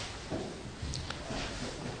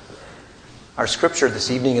Our scripture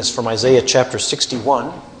this evening is from Isaiah chapter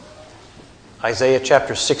 61. Isaiah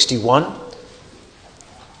chapter 61.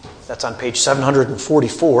 That's on page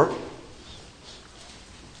 744.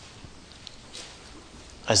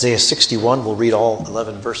 Isaiah 61, we'll read all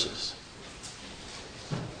 11 verses.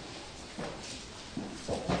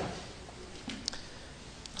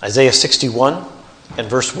 Isaiah 61 and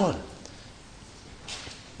verse 1.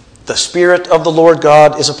 The Spirit of the Lord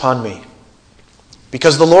God is upon me,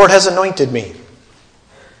 because the Lord has anointed me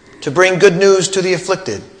to bring good news to the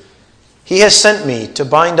afflicted. He has sent me to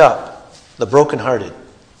bind up the brokenhearted,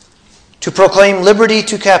 to proclaim liberty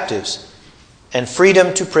to captives and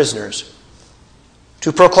freedom to prisoners,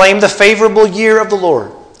 to proclaim the favorable year of the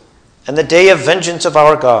Lord and the day of vengeance of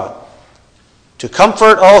our God, to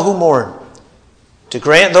comfort all who mourn, to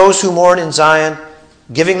grant those who mourn in Zion,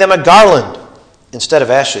 giving them a garland instead of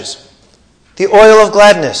ashes, the oil of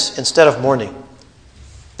gladness instead of mourning,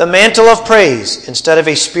 the mantle of praise instead of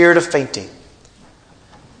a spirit of fainting.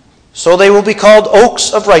 So they will be called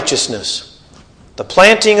oaks of righteousness, the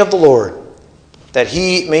planting of the Lord, that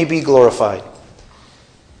he may be glorified.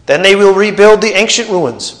 Then they will rebuild the ancient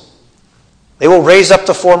ruins. They will raise up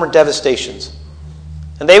the former devastations,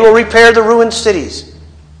 and they will repair the ruined cities,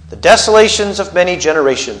 the desolations of many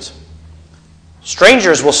generations.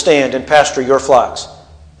 Strangers will stand and pasture your flocks,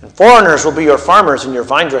 and foreigners will be your farmers and your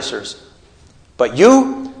vine dressers. But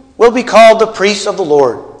you will be called the priests of the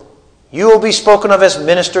Lord. You will be spoken of as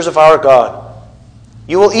ministers of our God.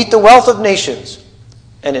 You will eat the wealth of nations,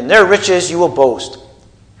 and in their riches you will boast.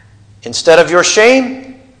 Instead of your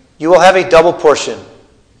shame, you will have a double portion,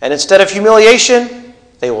 and instead of humiliation,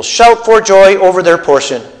 they will shout for joy over their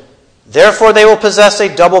portion. Therefore they will possess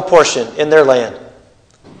a double portion in their land.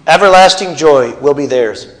 Everlasting joy will be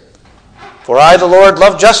theirs. For I, the Lord,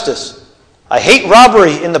 love justice. I hate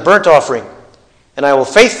robbery in the burnt offering, and I will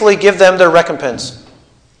faithfully give them their recompense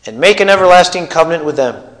and make an everlasting covenant with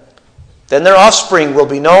them. Then their offspring will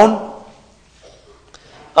be known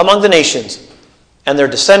among the nations, and their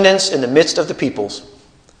descendants in the midst of the peoples.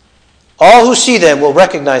 All who see them will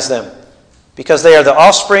recognize them, because they are the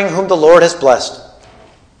offspring whom the Lord has blessed.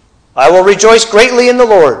 I will rejoice greatly in the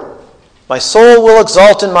Lord. My soul will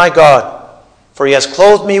exult in my God, for he has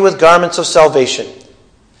clothed me with garments of salvation.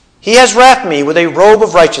 He has wrapped me with a robe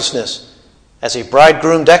of righteousness, as a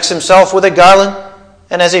bridegroom decks himself with a garland,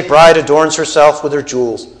 and as a bride adorns herself with her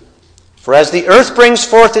jewels. For as the earth brings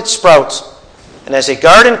forth its sprouts, and as a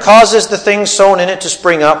garden causes the things sown in it to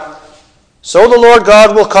spring up, so the Lord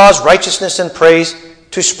God will cause righteousness and praise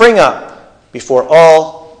to spring up before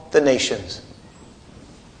all the nations.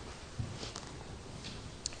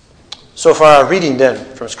 So for our reading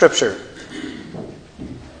then from Scripture.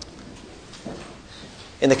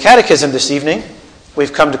 In the Catechism this evening,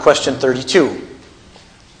 we've come to question 32.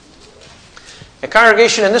 And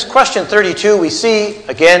congregation, in this question 32, we see,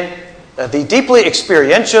 again, the deeply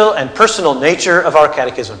experiential and personal nature of our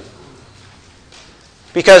catechism.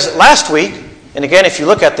 Because last week, and again, if you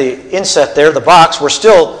look at the inset there, the box, we're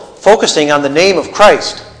still focusing on the name of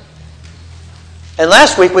Christ. And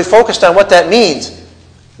last week, we focused on what that means.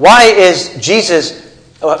 Why does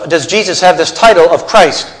Jesus have this title of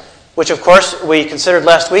Christ? Which, of course, we considered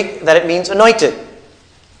last week that it means anointed.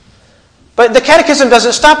 But the catechism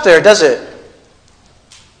doesn't stop there, does it?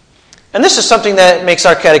 And this is something that makes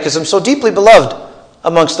our catechism so deeply beloved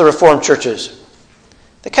amongst the Reformed churches.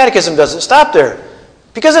 The catechism doesn't stop there.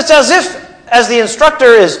 Because it's as if, as the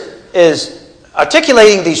instructor is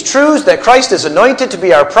articulating these truths, that Christ is anointed to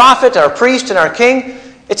be our prophet, our priest, and our king,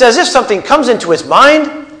 it's as if something comes into his mind,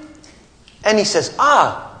 and he says,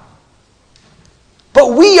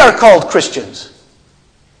 but we are called Christians.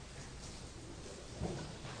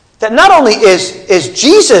 That not only is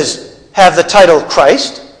Jesus have the title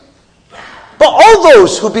Christ, but all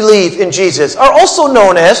those who believe in Jesus are also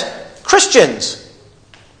known as Christians.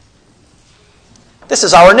 This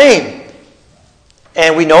is our name.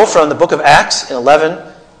 And we know from the book of Acts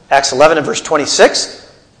 11 and verse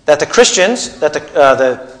 26, that the Christians, that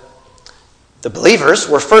the believers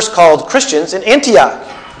were first called Christians in Antioch.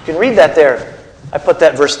 You can read that there. I put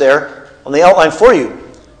that verse there on the outline for you.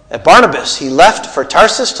 That Barnabas, he left for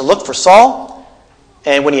Tarsus to look for Saul,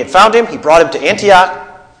 and when he had found him, he brought him to Antioch.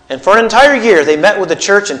 And for an entire year, they met with the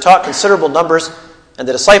church and taught considerable numbers, and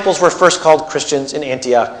the disciples were first called Christians in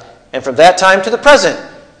Antioch. And from that time to the present,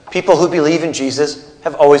 people who believe in Jesus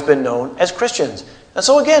have always been known as Christians. And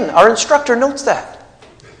so again, our instructor notes that.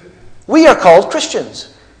 We are called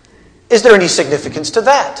Christians. Is there any significance to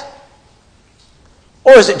that?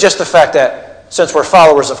 Or is it just the fact that since we're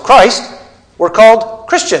followers of Christ, we're called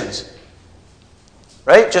Christians?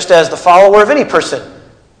 Right? Just as the follower of any person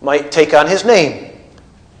might take on his name?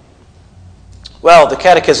 Well, the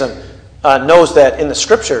Catechism knows that in the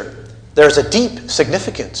Scripture, there's a deep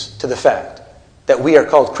significance to the fact that we are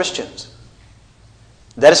called Christians.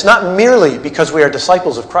 That it's not merely because we are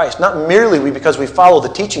disciples of Christ, not merely because we follow the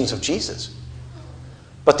teachings of Jesus,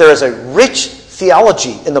 but there is a rich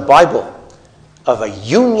theology in the Bible of a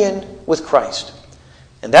union with Christ.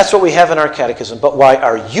 And that's what we have in our catechism. But why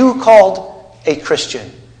are you called a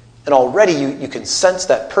Christian? And already you can sense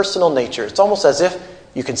that personal nature. It's almost as if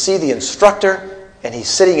you can see the instructor and he's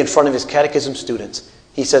sitting in front of his catechism students.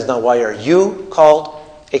 He says, now why are you called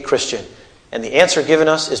a Christian? And the answer given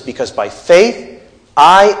us is because by faith,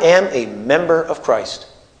 I am a member of Christ.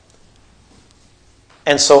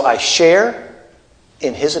 And so I share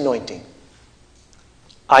in his anointing.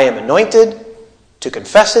 I am anointed to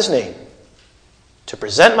confess his name, to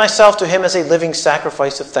present myself to him as a living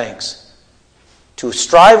sacrifice of thanks, to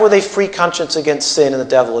strive with a free conscience against sin and the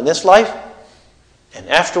devil in this life, and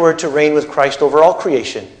afterward to reign with Christ over all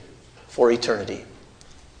creation for eternity.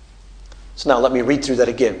 So now let me read through that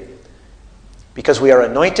again. Because we are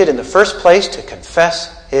anointed in the first place to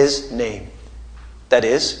confess his name, that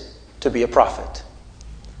is, to be a prophet.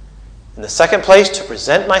 In the second place, to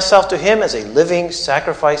present myself to him as a living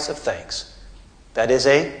sacrifice of thanks, that is,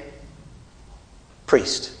 a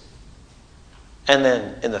priest. And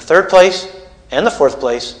then in the third place and the fourth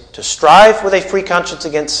place, to strive with a free conscience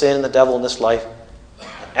against sin and the devil in this life,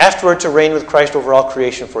 and afterward to reign with Christ over all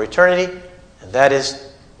creation for eternity, and that is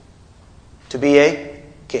to be a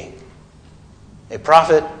king. A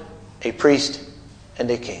prophet, a priest,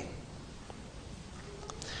 and a king.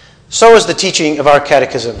 So is the teaching of our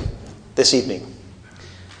catechism this evening.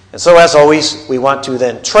 And so, as always, we want to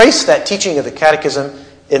then trace that teaching of the catechism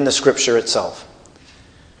in the Scripture itself.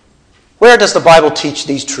 Where does the Bible teach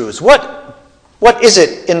these truths? What is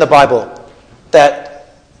it in the Bible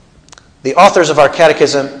that the authors of our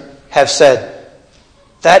catechism have said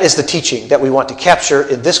that is the teaching that we want to capture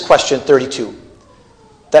in this question 32?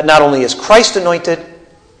 That not only is Christ anointed,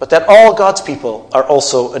 but that all God's people are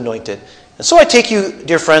also anointed. And so I take you,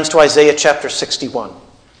 dear friends, to Isaiah chapter 61.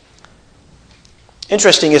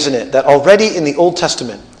 Interesting, isn't it, that already in the Old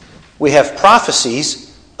Testament we have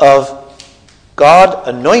prophecies of God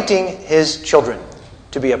anointing his children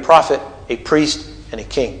to be a prophet, a priest, and a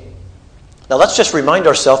king. Now let's just remind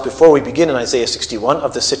ourselves before we begin in Isaiah 61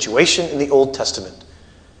 of the situation in the Old Testament.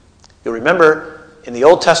 You'll remember in the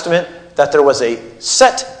Old Testament that there was a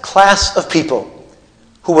set class of people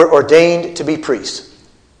who were ordained to be priests.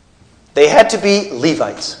 They had to be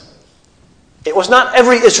Levites. It was not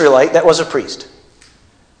every Israelite that was a priest.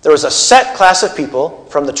 There was a set class of people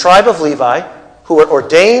from the tribe of Levi who were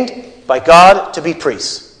ordained by God to be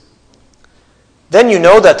priests. Then you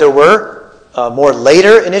know that there were, more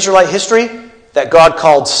later in Israelite history, that God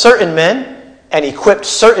called certain men and equipped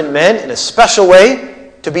certain men in a special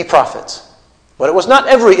way to be prophets. But it was not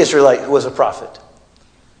every Israelite who was a prophet.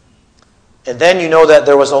 And then you know that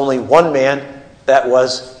there was only one man that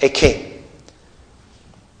was a king.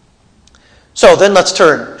 So then let's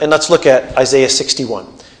turn and let's look at Isaiah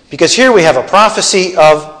 61. Because here we have a prophecy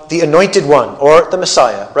of the anointed one, or the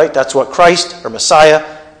Messiah, right? That's what Christ, or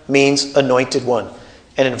Messiah, means, anointed one.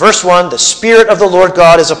 And in verse 1, the Spirit of the Lord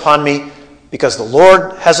God is upon me, because the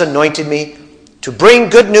Lord has anointed me to bring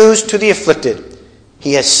good news to the afflicted.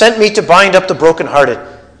 He has sent me to bind up the brokenhearted,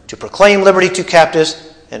 to proclaim liberty to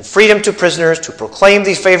captives and freedom to prisoners, to proclaim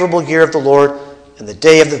the favorable year of the Lord and the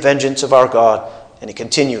day of the vengeance of our God. And he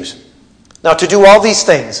continues. Now to do all these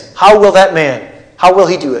things, how will that man, how will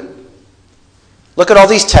he do it? Look at all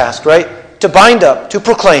these tasks, right? To bind up, to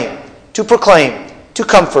proclaim, to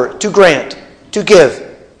comfort, to grant, to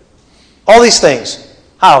give. All these things.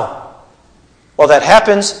 How? Well, that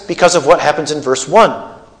happens because of what happens in verse 1.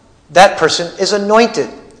 That person is anointed.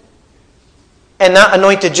 And not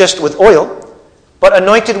anointed just with oil, but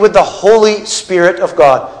anointed with the Holy Spirit of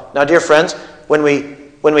God. Now, dear friends, when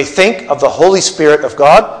we think of the Holy Spirit of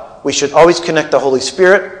God, we should always connect the Holy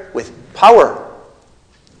Spirit with power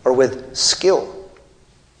or with skill.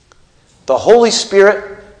 The Holy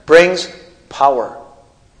Spirit brings power.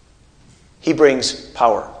 He brings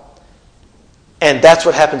power. And that's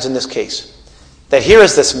what happens in this case. That here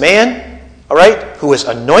is this man, all right, who is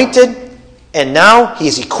anointed, and now he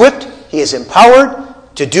is equipped, he is empowered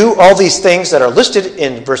to do all these things that are listed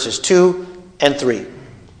in verses 2 and 3.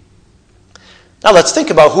 Now let's think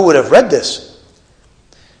about who would have read this.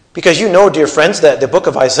 Because you know, dear friends, that the book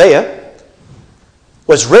of Isaiah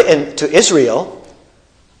was written to Israel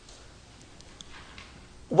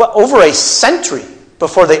over a century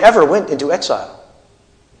before they ever went into exile.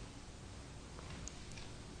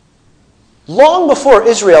 long before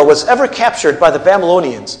Israel was ever captured by the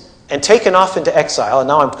Babylonians and taken off into exile, and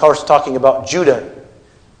now I'm of course talking about Judah,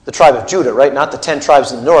 the tribe of Judah, right? Not the 10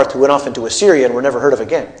 tribes in the north who went off into Assyria and were never heard of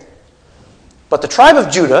again. But the tribe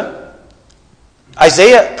of Judah,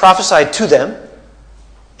 Isaiah prophesied to them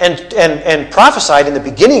and prophesied in the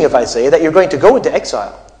beginning of Isaiah that you're going to go into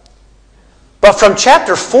exile. But from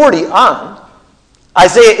chapter 40 on,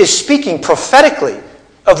 Isaiah is speaking prophetically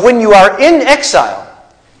of when you are in exile.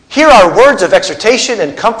 Here are words of exhortation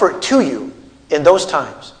and comfort to you in those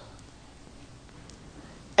times.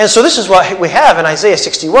 And so this is what we have in Isaiah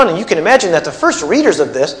 61, and you can imagine that the first readers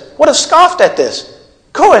of this would have scoffed at this.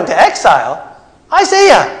 Go into exile?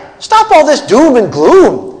 Isaiah, stop all this doom and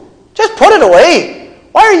gloom. Just put it away.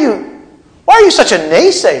 Why are you such a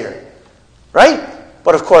naysayer? Right?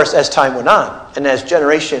 But of course, as time went on, and as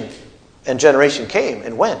generation came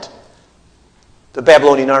and went, the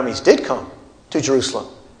Babylonian armies did come to Jerusalem.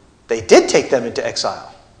 They did take them into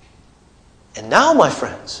exile. And now, my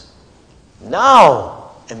friends,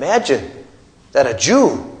 imagine that a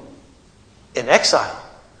Jew in exile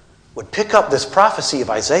would pick up this prophecy of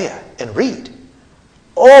Isaiah and read.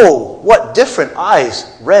 Oh, what different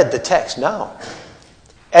eyes read the text now.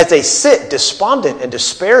 As they sit despondent and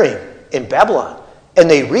despairing in Babylon, and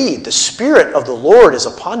they read, the Spirit of the Lord is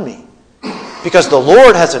upon me, because the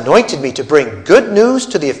Lord has anointed me to bring good news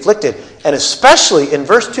to the afflicted, and especially in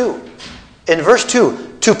verse 2,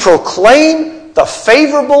 to proclaim the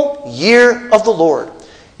favorable year of the Lord.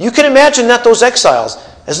 You can imagine that those exiles,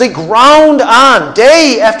 as they ground on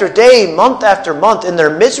day after day, month after month, in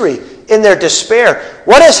their misery, in their despair,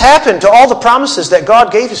 what has happened to all the promises that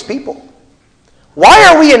God gave his people? Why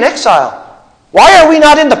are we in exile? Why are we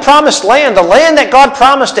not in the promised land, the land that God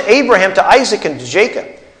promised to Abraham, to Isaac, and to Jacob?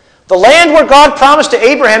 The land where God promised to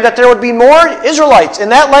Abraham that there would be more Israelites in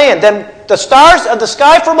that land than the stars of the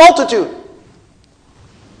sky for multitude.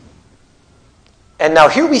 And now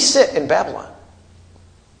here we sit in Babylon.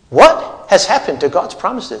 What has happened to God's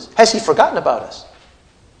promises? Has he forgotten about us?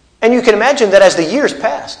 And you can imagine that as the years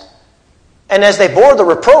passed, and as they bore the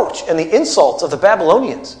reproach and the insults of the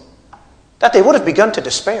Babylonians, that they would have begun to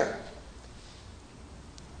despair.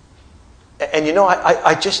 And you know,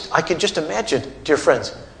 I can just imagine, dear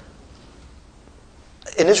friends,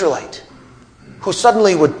 an Israelite who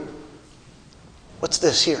suddenly would, what's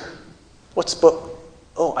this here?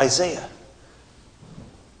 Isaiah.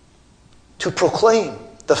 To proclaim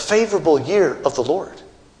the favorable year of the Lord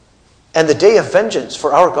and the day of vengeance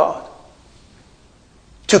for our God.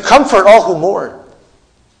 To comfort all who mourn.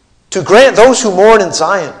 To grant those who mourn in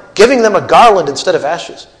Zion, giving them a garland instead of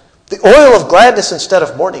ashes, the oil of gladness instead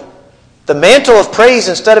of mourning, the mantle of praise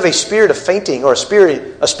instead of a spirit of fainting or a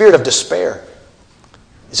spirit of despair.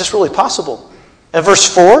 Is this really possible? And verse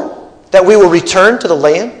 4, that we will return to the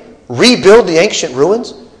land, rebuild the ancient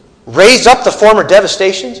ruins, raise up the former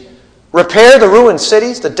devastations, repair the ruined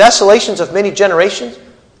cities, the desolations of many generations.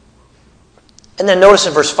 And then notice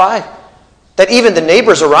in verse 5 that even the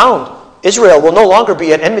neighbors around Israel will no longer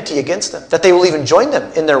be at enmity against them, that they will even join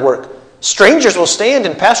them in their work. Strangers will stand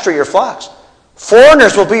and pasture your flocks.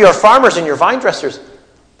 Foreigners will be your farmers and your vine dressers.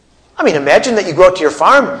 I mean, imagine that you go out to your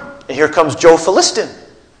farm and here comes Joe Philistin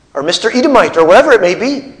or Mr. Edomite or whatever it may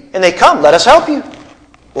be. And they come, let us help you.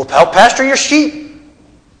 We'll help pasture your sheep.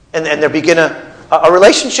 And there begin a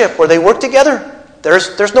relationship where they work together.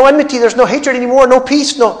 There's no enmity, there's no hatred anymore, no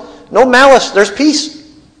peace, no malice, there's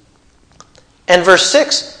peace. And verse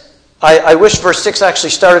 6, I wish verse 6 actually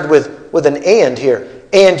started with an and here.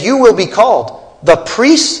 And you will be called the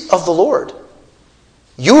priests of the Lord.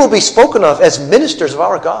 You will be spoken of as ministers of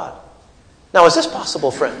our God. Now, is this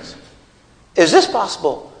possible, friends? Is this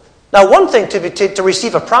possible? Now, one thing to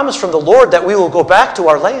receive a promise from the Lord that we will go back to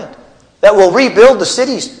our land, that we'll rebuild the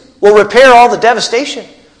cities, we'll repair all the devastation.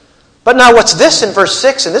 But now what's this in verse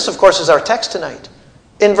 6? And this, of course, is our text tonight.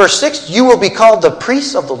 In verse 6, you will be called the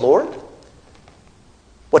priests of the Lord.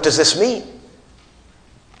 What does this mean?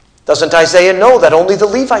 Doesn't Isaiah know that only the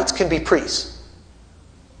Levites can be priests?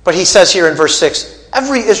 But he says here in verse 6,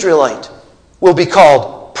 every Israelite will be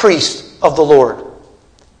called priest of the Lord.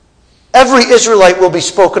 Every Israelite will be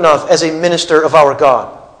spoken of as a minister of our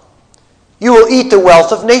God. You will eat the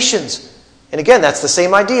wealth of nations. And again, that's the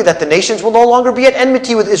same idea, that the nations will no longer be at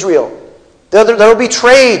enmity with Israel. There will be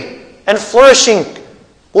trade and flourishing.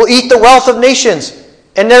 Will eat the wealth of nations,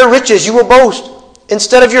 and their riches you will boast.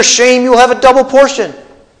 Instead of your shame, you will have a double portion.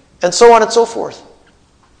 And so on and so forth.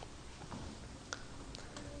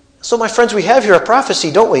 So, my friends, we have here a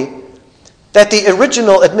prophecy, don't we? That the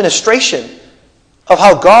original administration of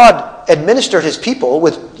how God administered his people,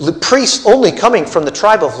 with priests only coming from the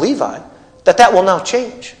tribe of Levi, that will now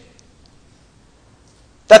change.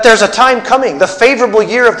 that there's a time coming, the favorable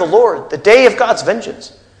year of the Lord, the day of God's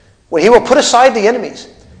vengeance, when he will put aside the enemies.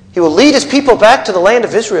 He will lead his people back to the land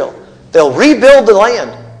of Israel. They'll rebuild the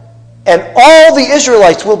land, and all the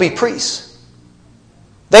Israelites will be priests.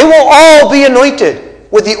 They will all be anointed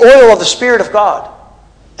with the oil of the Spirit of God.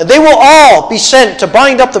 And they will all be sent to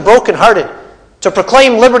bind up the brokenhearted, to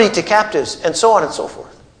proclaim liberty to captives, and so on and so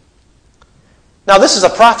forth. Now, this is a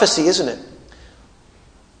prophecy, isn't it?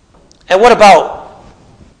 And what about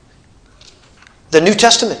the New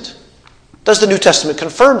Testament? Does the New Testament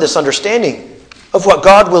confirm this understanding of what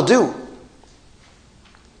God will do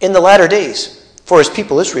in the latter days for his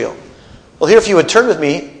people Israel? Well, here, if you would turn with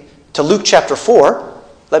me to Luke chapter 4,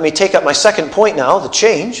 let me take up my second point now, the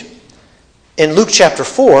change. In Luke chapter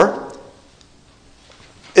 4,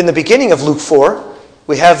 in the beginning of Luke 4,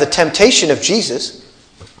 we have the temptation of Jesus.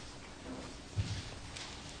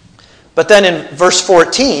 But then in verse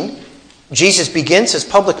 14, Jesus begins his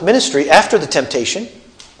public ministry after the temptation.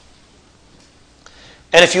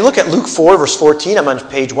 And if you look at Luke 4, verse 14, I'm on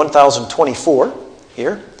page 1024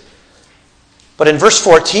 here. But in verse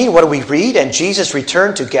 14, what do we read? And Jesus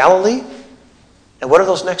returned to Galilee. And what are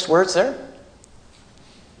those next words there?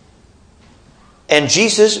 And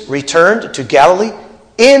Jesus returned to Galilee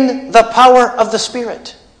in the power of the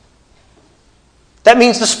Spirit. That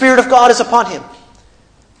means the Spirit of God is upon him.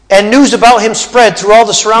 And news about him spread through all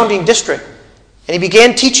the surrounding district. And he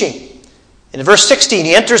began teaching. And in verse 16,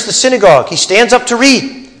 he enters the synagogue. He stands up to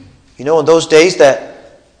read. You know, in those days that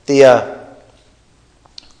in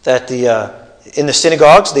the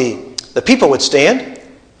synagogues, the people would stand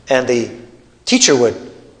and the teacher would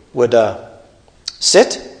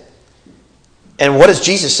sit. And what does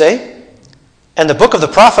Jesus say? And the book of the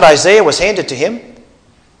prophet Isaiah was handed to him.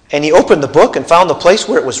 And he opened the book and found the place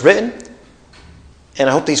where it was written. And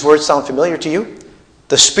I hope these words sound familiar to you.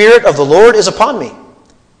 The Spirit of the Lord is upon me,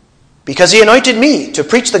 because he anointed me to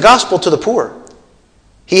preach the gospel to the poor.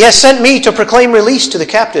 He has sent me to proclaim release to the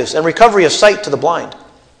captives and recovery of sight to the blind,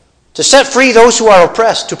 to set free those who are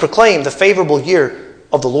oppressed, to proclaim the favorable year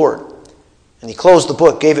of the Lord. And he closed the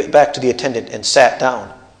book, gave it back to the attendant, and sat down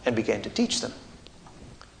and began to teach them.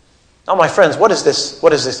 Now, my friends, what is this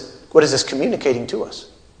communicating to us?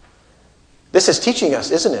 This is teaching us,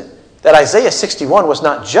 isn't it, that Isaiah 61 was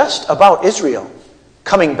not just about Israel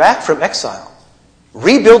coming back from exile,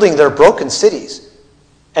 rebuilding their broken cities,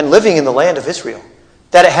 and living in the land of Israel.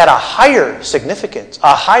 That it had a higher significance,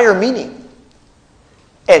 a higher meaning.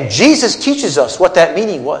 And Jesus teaches us what that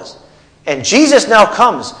meaning was. And Jesus now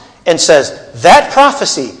comes and says, that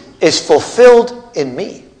prophecy is fulfilled in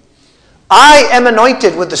me. I am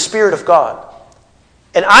anointed with the Spirit of God.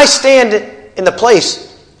 And I stand in the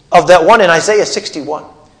place of that one in Isaiah 61.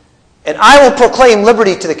 And I will proclaim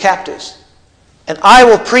liberty to the captives. And I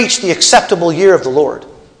will preach the acceptable year of the Lord,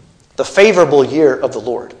 the favorable year of the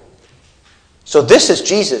Lord. So this is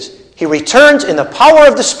Jesus. He returns in the power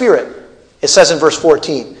of the Spirit, it says in verse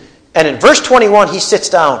 14. And in verse 21, he sits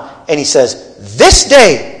down and he says, this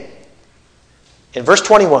day, in verse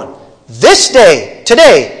 21, this day,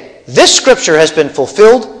 today, this scripture has been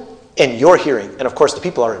fulfilled in your hearing. And of course, the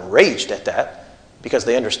people are enraged at that because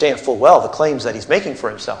they understand full well the claims that he's making for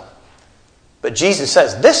himself. But Jesus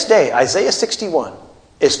says, this day, Isaiah 61,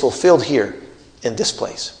 is fulfilled here in this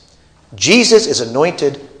place. Jesus is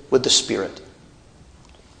anointed with the Spirit.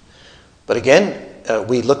 But again,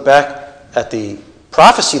 we look back at the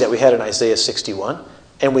prophecy that we had in Isaiah 61,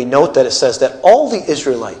 and we note that it says that all the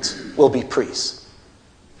Israelites will be priests.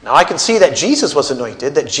 Now, I can see that Jesus was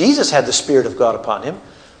anointed, that Jesus had the Spirit of God upon him.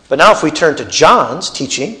 But now if we turn to John's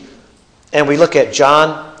teaching, and we look at 1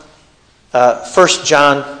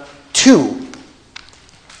 John 2,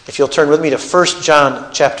 if you'll turn with me to 1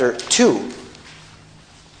 John chapter 2.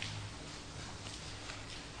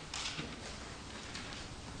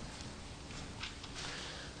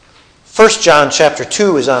 First John chapter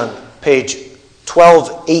 2 is on page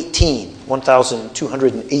 1218,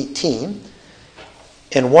 1218.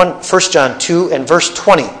 And 1 John 2 and verse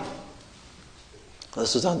 20.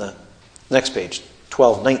 This is on the next page,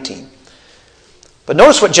 1219. But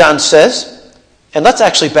notice what John says. And let's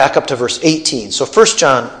actually back up to verse 18. So 1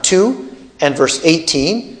 John 2 and verse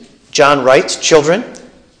 18, John writes, children,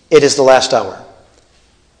 it is the last hour.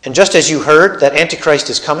 And just as you heard that Antichrist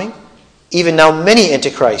is coming, even now many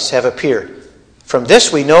Antichrists have appeared. From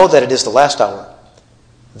this we know that it is the last hour.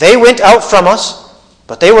 They went out from us,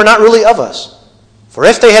 but they were not really of us. For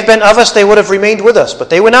if they had been of us, they would have remained with us. But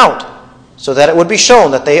they went out, so that it would be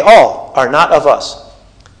shown that they all are not of us.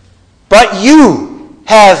 But you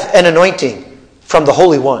have an anointing from the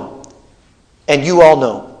Holy One, and you all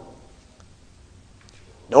know.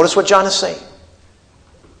 Notice what John is saying.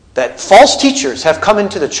 that false teachers have come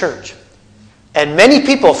into the church. And many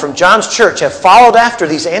people from John's church have followed after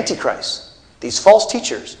these antichrists, these false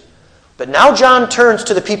teachers. But now John turns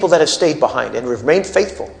to the people that have stayed behind and remained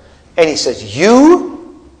faithful. And he says,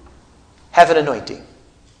 you have an anointing.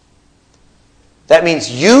 That means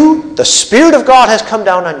you, the Spirit of God has come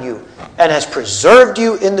down on you and has preserved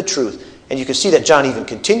you in the truth. And you can see that John even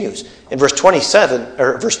continues. In verse 27,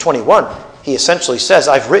 or verse 21, he essentially says,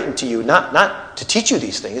 I've written to you not to teach you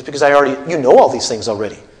these things, because you know all these things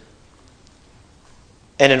already.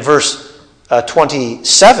 And in verse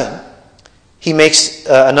 27, he makes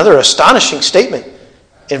another astonishing statement.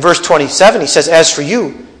 In verse 27, he says, as for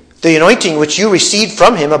you, the anointing which you received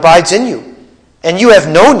from him abides in you, and you have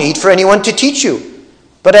no need for anyone to teach you.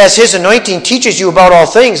 But as his anointing teaches you about all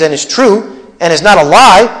things, and is true, and is not a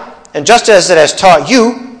lie, and just as it has taught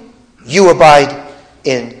you, you abide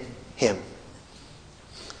in him.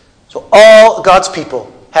 So all God's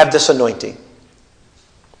people have this anointing.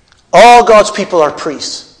 All God's people are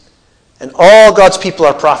priests, and all God's people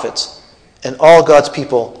are prophets, and all God's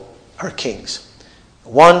people are kings.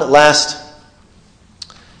 One last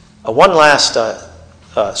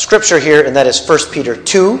scripture here, and that is 1 Peter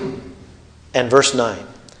 2 and verse 9.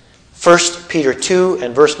 1 Peter 2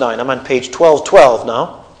 and verse 9. I'm on page 1212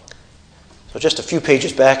 now. So just a few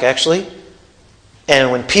pages back, actually.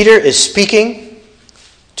 And when Peter is speaking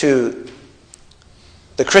to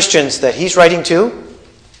the Christians that he's writing to,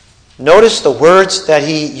 notice the words that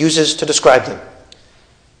he uses to describe them.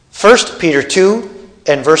 1 Peter 2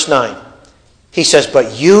 and verse 9. He says,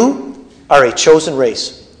 but you are a chosen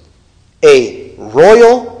race, a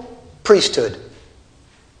royal priesthood.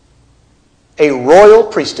 A royal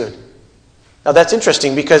priesthood. Now that's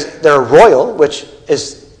interesting because they're royal, which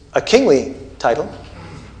is a kingly title,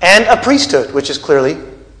 and a priesthood, which is clearly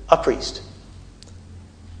a priest.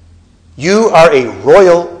 You are a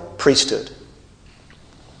royal priesthood.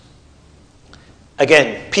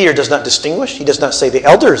 Again, Peter does not distinguish. He does not say the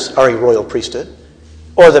elders are a royal priesthood,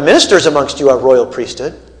 or the ministers amongst you are royal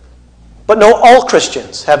priesthood. But no, all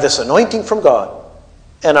Christians have this anointing from God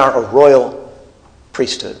and are a royal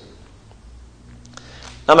priesthood.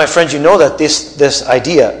 Now, my friends, you know that this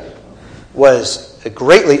idea was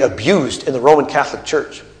greatly abused in the Roman Catholic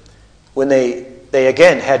Church when they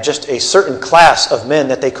again had just a certain class of men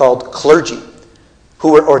that they called clergy,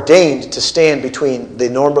 who were ordained to stand between the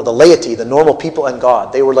laity, the normal people, and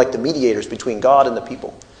God. They were like the mediators between God and the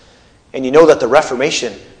people. And you know that the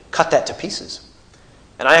Reformation cut that to pieces.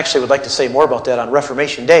 And I actually would like to say more about that on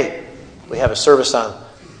Reformation Day. We have a service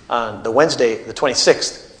on the Wednesday, the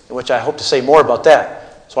 26th, in which I hope to say more about that.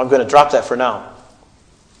 So I'm going to drop that for now.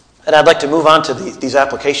 And I'd like to move on to these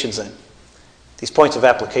applications then, these points of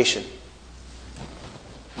application.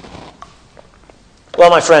 Well,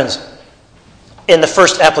 my friends, in the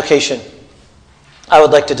first application, I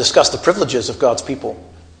would like to discuss the privileges of God's people,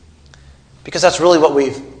 because that's really what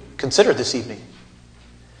we've considered this evening.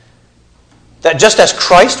 That just as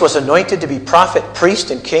Christ was anointed to be prophet,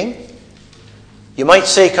 priest, and king, you might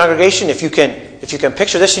say, congregation, if you can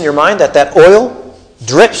picture this in your mind, that oil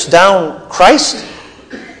drips down Christ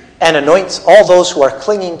and anoints all those who are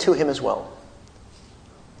clinging to him as well.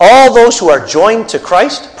 All those who are joined to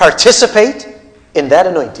Christ participate in that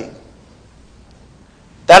anointing.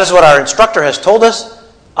 That is what our instructor has told us.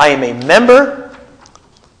 I am a member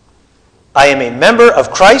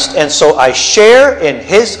of Christ, and so I share in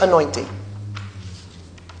his anointing.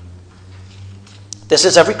 This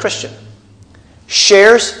is every Christian.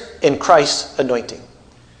 Shares in Christ's anointing.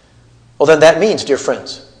 Well, then that means, dear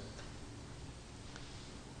friends,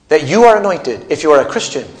 that you are anointed, if you are a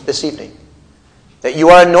Christian this evening, that you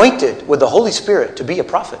are anointed with the Holy Spirit to be a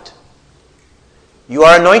prophet. You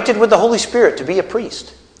are anointed with the Holy Spirit to be a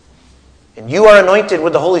priest. And you are anointed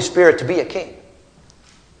with the Holy Spirit to be a king.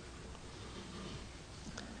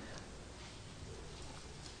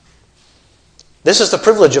 This is the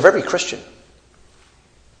privilege of every Christian.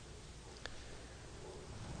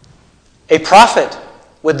 A prophet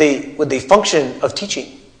with the function of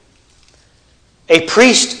teaching. A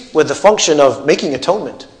priest with the function of making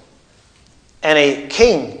atonement. And a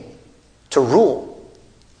king to rule.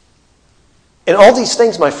 In all these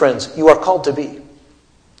things, my friends, you are called to be.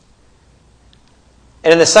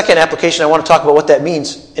 And in the second application, I want to talk about what that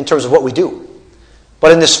means in terms of what we do.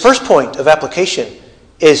 But in this first point of application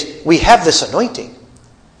is we have this anointing.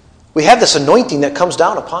 We have this anointing that comes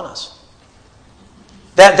down upon us.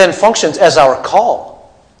 That then functions as our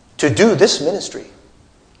call to do this ministry.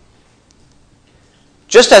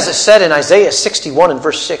 Just as it said in Isaiah 61 and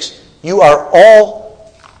verse 6, you are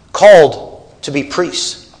all called to be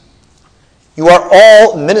priests. You are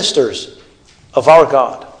all ministers of our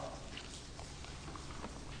God.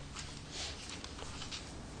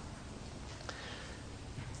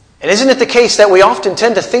 And isn't it the case that we often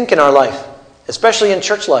tend to think in our life, especially in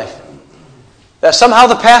church life, that somehow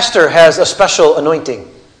the pastor has a special anointing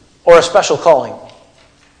or a special calling?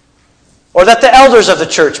 Or that the elders of the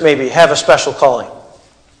church maybe have a special calling.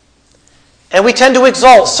 And we tend to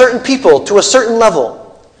exalt certain people to a certain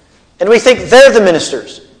level. And we think they're the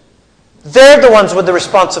ministers. They're the ones with the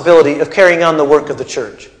responsibility of carrying on the work of the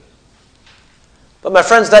church. But my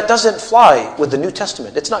friends, that doesn't fly with the New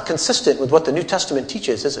Testament. It's not consistent with what the New Testament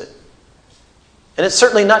teaches, is it? And it's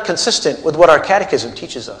certainly not consistent with what our catechism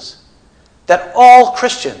teaches us. That all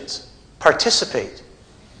Christians participate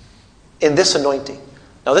in this anointing.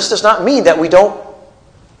 Now, this does not mean that we don't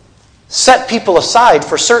set people aside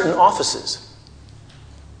for certain offices.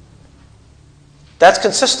 That's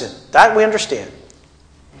consistent. That we understand.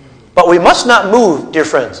 But we must not move, dear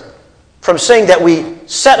friends, from saying that we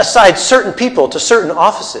set aside certain people to certain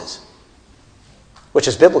offices, which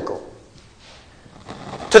is biblical,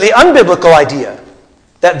 to the unbiblical idea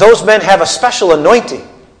that those men have a special anointing,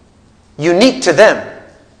 unique to them,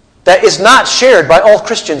 that is not shared by all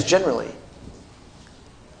Christians generally.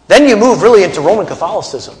 Then you move really into Roman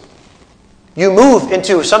Catholicism. You move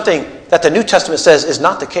into something that the New Testament says is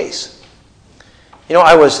not the case. You know,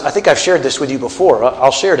 I think I've shared this with you before.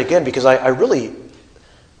 I'll share it again because I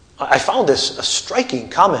found this a striking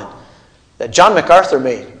comment that John MacArthur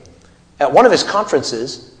made. At one of his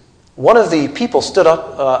conferences, one of the people stood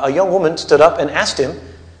up, a young woman stood up and asked him,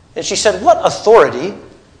 and she said, "What authority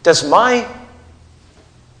does my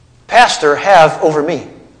pastor have over me?"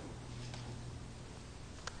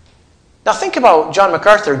 Now think about John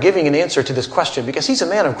MacArthur giving an answer to this question because he's a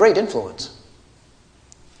man of great influence.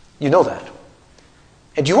 You know that.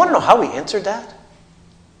 And do you want to know how he answered that?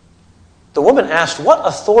 The woman asked, "What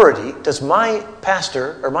authority does my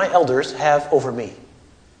pastor or my elders have over me?"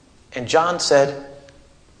 And John said,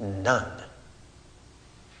 "None."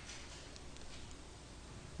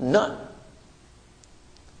 None.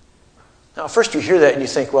 Now, at first you hear that and you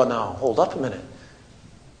think, well, now, hold up a minute.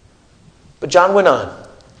 But John went on.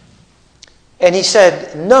 And he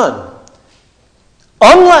said, "None,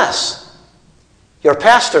 unless your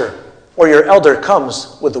pastor or your elder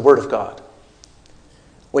comes with the Word of God."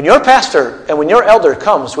 When your pastor and when your elder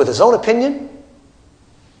comes with his own opinion,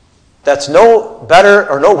 that's no better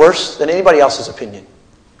or no worse than anybody else's opinion.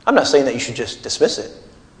 I'm not saying that you should just dismiss it,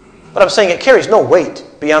 but I'm saying it carries no weight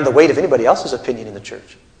beyond the weight of anybody else's opinion in the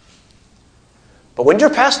church. But when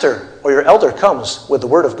your pastor or your elder comes with the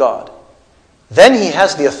Word of God, then he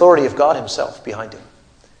has the authority of God himself behind him.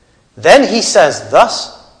 Then he says,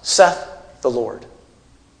 "Thus saith the Lord."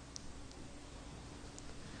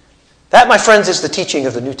 That, my friends, is the teaching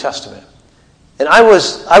of the New Testament. And I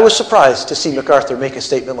was surprised to see MacArthur make a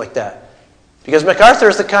statement like that. Because MacArthur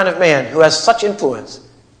is the kind of man who has such influence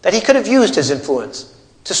that he could have used his influence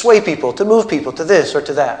to sway people, to move people to this or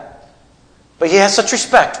to that. But he has such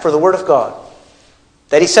respect for the Word of God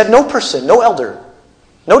that he said no person, no elder,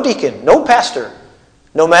 no deacon, no pastor,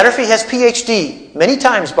 no matter if he has PhD many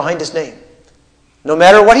times behind his name, no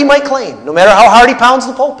matter what he might claim, no matter how hard he pounds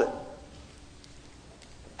the pulpit,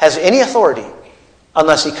 has any authority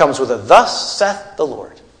unless he comes with a "Thus saith the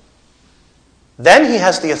Lord." Then he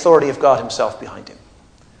has the authority of God himself behind him.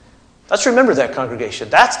 Let's remember that, congregation.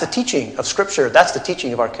 That's the teaching of Scripture. That's the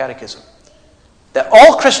teaching of our catechism. That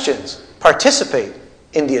all Christians participate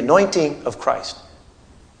in the anointing of Christ.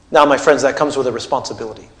 Now, my friends, that comes with a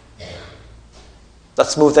responsibility.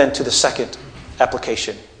 Let's move then to the second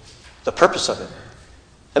application, the purpose of it.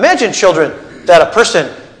 Imagine, children, that a person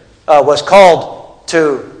was called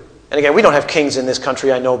to, and again, we don't have kings in this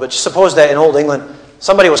country, I know, but suppose that in Old England,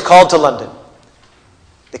 somebody was called to London.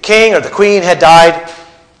 The king or the queen had died,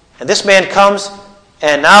 and this man comes,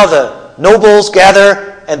 and now the nobles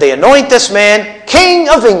gather, and they anoint this man King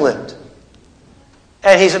of England.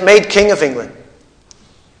 And he's made King of England.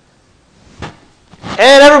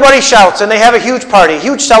 And everybody shouts, and they have a huge party,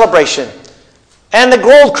 huge celebration. And the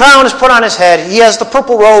gold crown is put on his head. He has the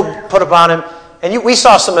purple robe put upon him. And we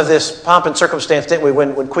saw some of this pomp and circumstance, didn't we,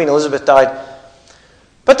 when Queen Elizabeth died?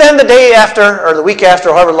 But then the day after, or the week after,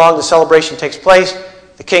 or however long the celebration takes place,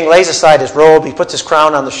 the king lays aside his robe, he puts his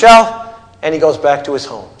crown on the shelf, and he goes back to his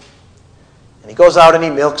home. And he goes out and he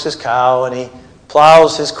milks his cow, and he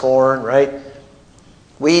plows his corn, right?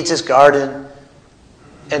 Weeds his garden.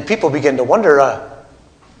 And people begin to wonder,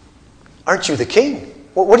 aren't you the king?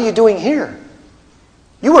 What are you doing here?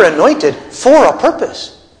 You were anointed for a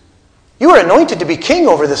purpose. You were anointed to be king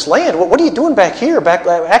over this land. What are you doing back here,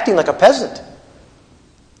 acting like a peasant?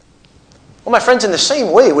 Well, my friends, in the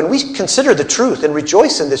same way, when we consider the truth and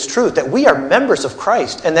rejoice in this truth, that we are members of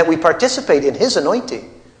Christ and that we participate in His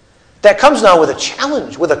anointing, that comes now with a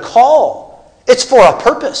challenge, with a call. It's for a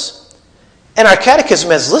purpose. And our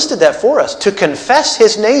catechism has listed that for us. To confess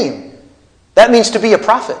his name. That means to be a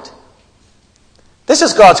prophet. This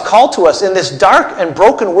is God's call to us in this dark and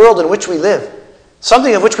broken world in which we live.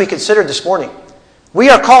 Something of which we considered this morning. We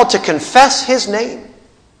are called to confess his name.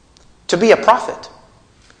 To be a prophet.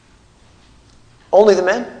 Only the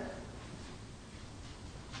men?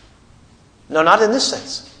 No, not in this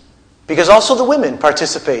sense. Because also the women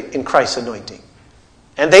participate in Christ's anointing.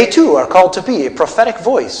 And they too are called to be a prophetic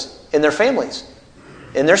voice in their families,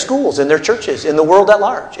 in their schools, in their churches, in the world at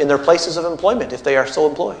large, in their places of employment if they are so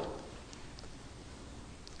employed.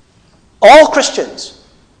 All Christians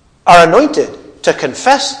are anointed to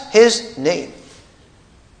confess his name.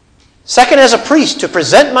 Second, as a priest, to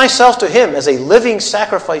present myself to him as a living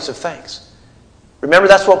sacrifice of thanks. Remember,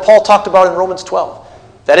 that's what Paul talked about in Romans 12.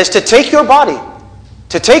 That is to take your body,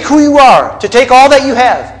 to take who you are, to take all that you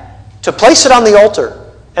have, to place it on the altar,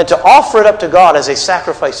 and to offer it up to God as a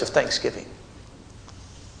sacrifice of thanksgiving.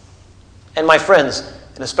 And my friends,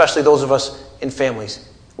 and especially those of us in families,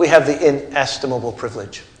 we have the inestimable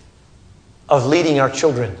privilege of leading our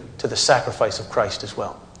children to the sacrifice of Christ as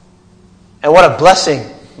well. And what a blessing,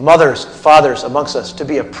 mothers, fathers amongst us, to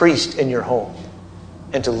be a priest in your home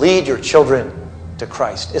and to lead your children to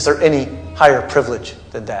Christ. Is there any higher privilege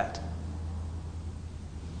than that?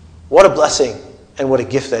 What a blessing and what a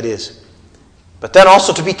gift that is. But then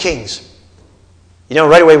also to be kings. You know,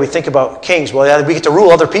 right away we think about kings. Well, yeah, we get to rule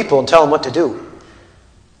other people and tell them what to do.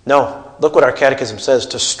 No, look what our catechism says.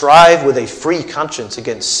 To strive with a free conscience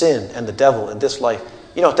against sin and the devil in this life.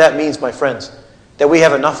 You know what that means, my friends? That we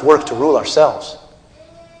have enough work to rule ourselves.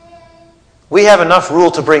 We have enough rule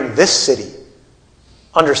to bring this city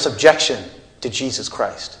under subjection to Jesus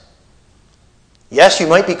Christ. Yes, you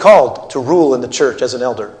might be called to rule in the church as an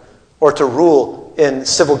elder, or to rule in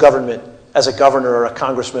civil government as a governor or a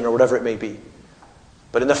congressman or whatever it may be.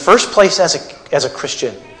 But in the first place as a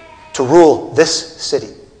Christian, to rule this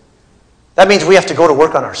city. That means we have to go to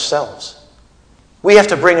work on ourselves. We have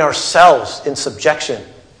to bring ourselves in subjection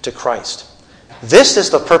to Christ. This is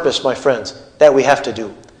the purpose, my friends, that we have to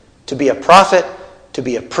do. To be a prophet, to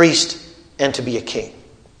be a priest, and to be a king.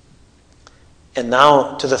 And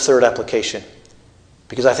now to the third application.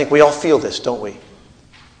 Because I think we all feel this, don't we?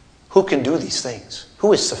 Who can do these things?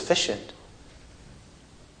 Who is sufficient?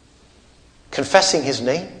 Confessing his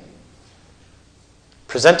name?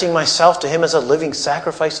 Presenting myself to him as a living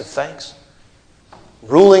sacrifice of thanks?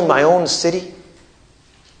 Ruling my own city?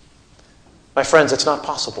 My friends, it's not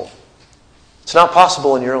possible. It's not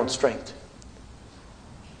possible in your own strength.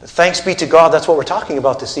 But thanks be to God, that's what we're talking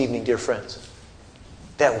about this evening, dear friends.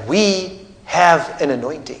 That we have an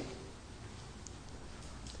anointing.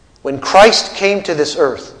 When Christ came to this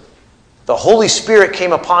earth, the Holy Spirit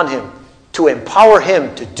came upon him to empower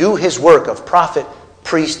him to do his work of prophet,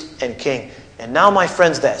 priest, and king. And now, my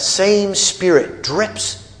friends, that same Spirit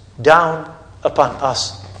drips down upon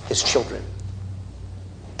us, his children.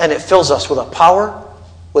 And it fills us with a power,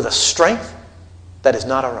 with a strength that is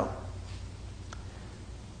not our own.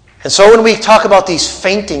 And so when we talk about these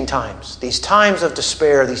fainting times, these times of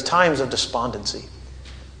despair, these times of despondency.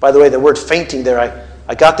 By the way, the word fainting there,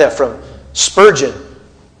 I got that from Spurgeon.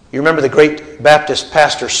 You remember the great Baptist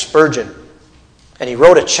pastor Spurgeon. And he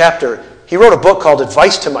wrote a book called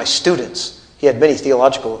Advice to My Students. He had many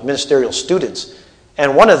theological, ministerial students.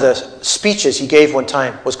 And one of the speeches he gave one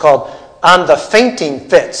time was called On the Fainting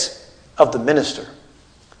Fits of the Minister.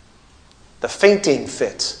 The fainting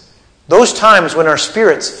fits. Those times when our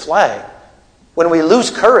spirits flag, when we lose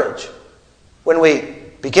courage, when we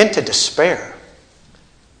begin to despair.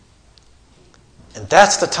 And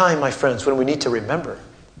that's the time, my friends, when we need to remember,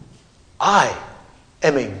 I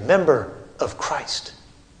am a member of Christ,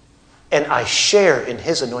 and I share in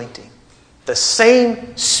his anointing. The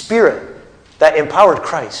same Spirit that empowered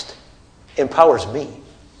Christ empowers me.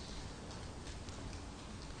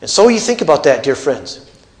 And so you think about that, dear friends.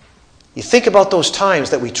 You think about those times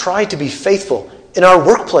that we try to be faithful in our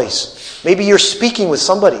workplace. Maybe you're speaking with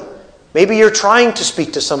somebody. Maybe you're trying to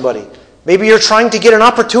speak to somebody. Maybe you're trying to get an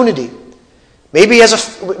opportunity. Maybe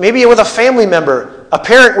with a family member, a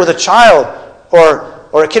parent with a child,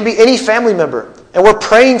 or it can be any family member. And we're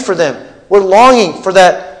praying for them. We're longing for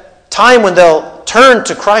that time when they'll turn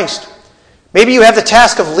to Christ. Maybe you have the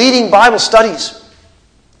task of leading Bible studies.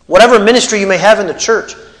 Whatever ministry you may have in the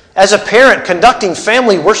church. As a parent, conducting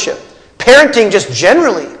family worship. Parenting just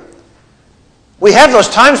generally. We have those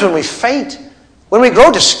times when we faint. When we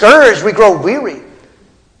grow discouraged, we grow weary.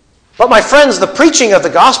 But my friends, the preaching of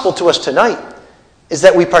the gospel to us tonight is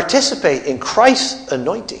that we participate in Christ's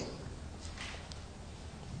anointing.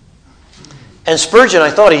 And Spurgeon,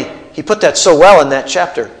 I thought he put that so well in that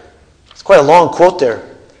chapter. It's quite a long quote there.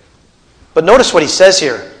 But notice what he says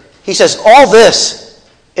here. He says, all this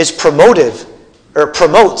is promotes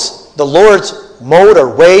the Lord's mode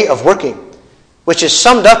or way of working, which is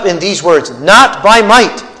summed up in these words, not by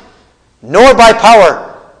might, nor by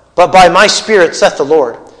power, but by my Spirit, saith the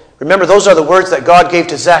Lord. Remember, those are the words that God gave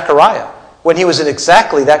to Zechariah when he was in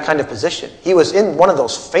exactly that kind of position. He was in one of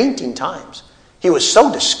those fainting times. He was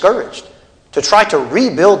so discouraged to try to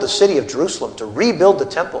rebuild the city of Jerusalem, to rebuild the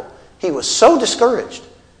temple. He was so discouraged.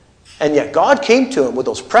 And yet God came to him with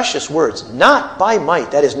those precious words, not by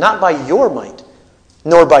might, that is, not by your might,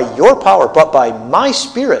 nor by your power, but by my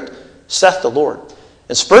Spirit, saith the Lord.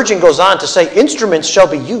 And Spurgeon goes on to say, instruments shall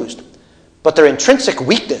be used, but their intrinsic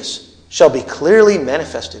weakness shall be clearly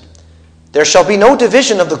manifested. There shall be no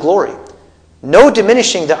division of the glory, no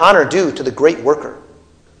diminishing the honor due to the great worker.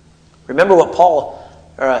 Remember what Paul,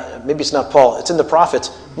 or maybe it's not Paul, it's in the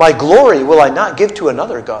prophets. My glory will I not give to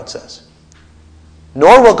another, God says.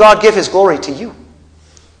 Nor will God give his glory to you.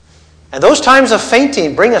 And those times of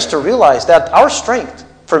fainting bring us to realize that our strength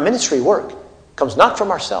for ministry work comes not from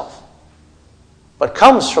ourselves, but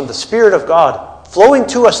comes from the Spirit of God flowing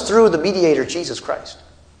to us through the mediator, Jesus Christ.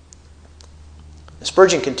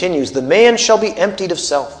 Spurgeon continues, the man shall be emptied of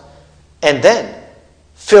self, and then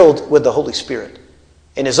filled with the Holy Spirit.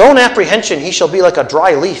 In his own apprehension he shall be like a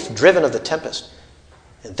dry leaf driven of the tempest,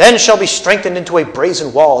 and then shall be strengthened into a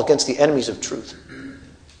brazen wall against the enemies of truth.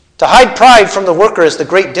 To hide pride from the worker is the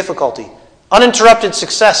great difficulty. Uninterrupted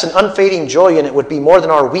success and unfading joy in it would be more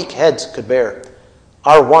than our weak heads could bear.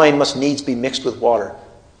 Our wine must needs be mixed with water,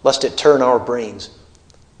 lest it turn our brains.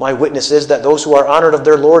 My witness is that those who are honored of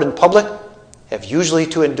their Lord in public have usually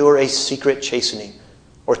to endure a secret chastening,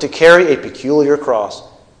 or to carry a peculiar cross,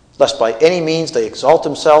 lest by any means they exalt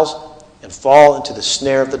themselves and fall into the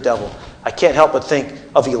snare of the devil. I can't help but think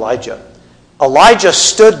of Elijah. Elijah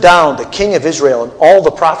stood down the king of Israel and all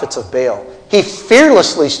the prophets of Baal. He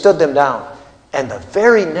fearlessly stood them down. And the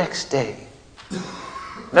very next day,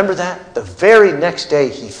 remember that? The very next day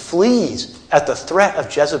he flees at the threat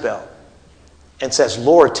of Jezebel and says,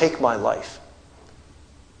 Lord, take my life.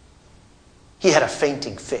 He had a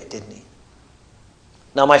fainting fit, didn't he?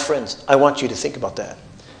 Now, my friends, I want you to think about that.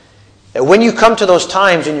 That when you come to those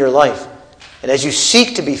times in your life, and as you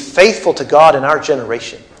seek to be faithful to God in our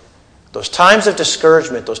generation, those times of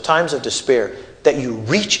discouragement, those times of despair, that you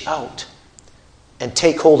reach out and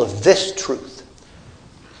take hold of this truth.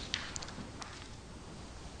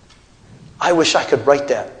 I wish I could write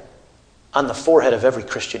that on the forehead of every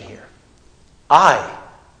Christian here. I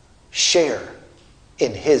share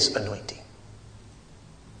in his anointing.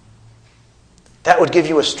 That would give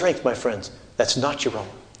you a strength, my friends, that's not your own.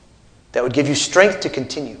 That would give you strength to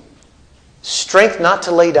continue. Strength not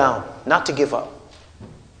to lay down, not to give up.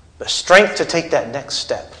 But strength to take that next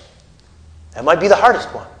step. That might be the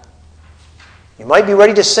hardest one. You might be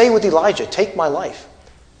ready to say with Elijah, take my life.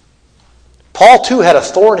 Paul too had a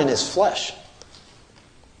thorn in his flesh.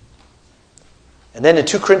 And then in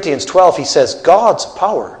 2 Corinthians 12 he says, God's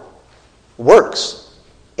power works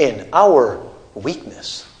in our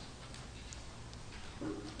weakness.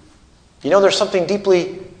 You know, there's something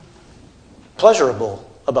deeply pleasurable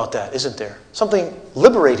about that, isn't there? Something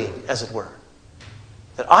liberating, as it were.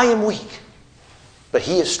 That I am weak, but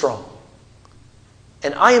he is strong.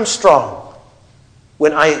 And I am strong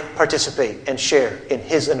when I participate and share in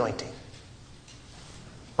his anointing.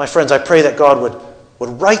 My friends, I pray that God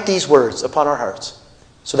would write these words upon our hearts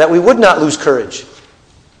so that we would not lose courage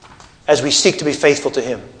as we seek to be faithful to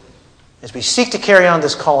him, as we seek to carry on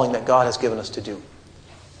this calling that God has given us to do.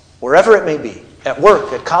 Wherever it may be, at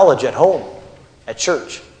work, at college, at home, at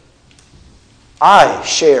church, I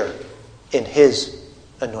share in his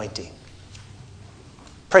anointing.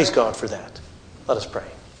 Praise God for that. Let us pray.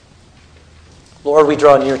 Lord, we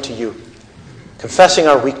draw near to you, confessing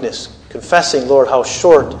our weakness, confessing, Lord, how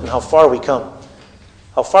short and how far we come,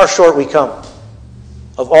 how far short we come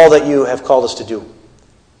of all that you have called us to do.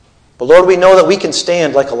 But Lord, we know that we can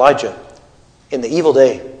stand like Elijah in the evil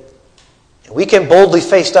day, and we can boldly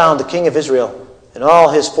face down the king of Israel and all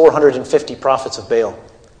his 450 prophets of Baal.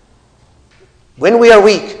 When we are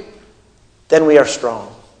weak, then we are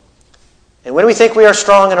strong. And when we think we are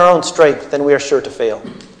strong in our own strength, then we are sure to fail.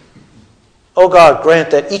 Oh God,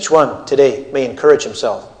 grant that each one today may encourage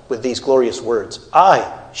himself with these glorious words.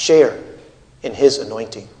 I share in his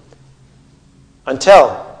anointing.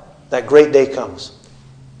 Until that great day comes.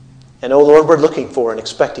 And oh Lord, we're looking for and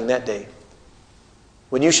expecting that day,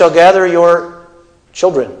 when you shall gather your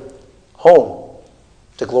children home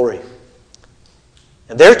to glory.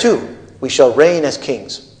 And there too we shall reign as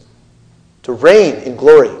kings. to reign in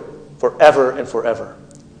glory forever and forever.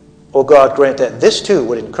 O God, grant that this too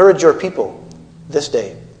would encourage your people this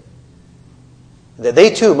day, and that they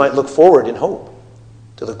too might look forward in hope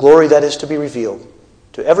to the glory that is to be revealed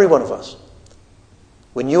to every one of us,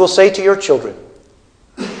 when you will say to your children,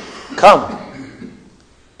 come,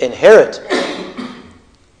 inherit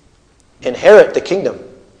the kingdom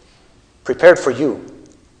prepared for you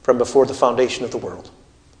from before the foundation of the world.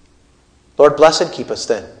 Lord, bless and keep us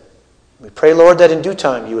then. We pray, Lord, that in due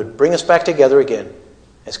time you would bring us back together again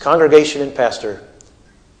as congregation and pastor,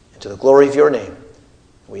 and to the glory of your name.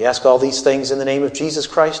 We ask all these things in the name of Jesus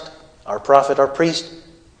Christ, our prophet, our priest,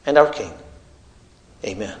 and our King.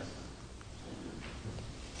 Amen.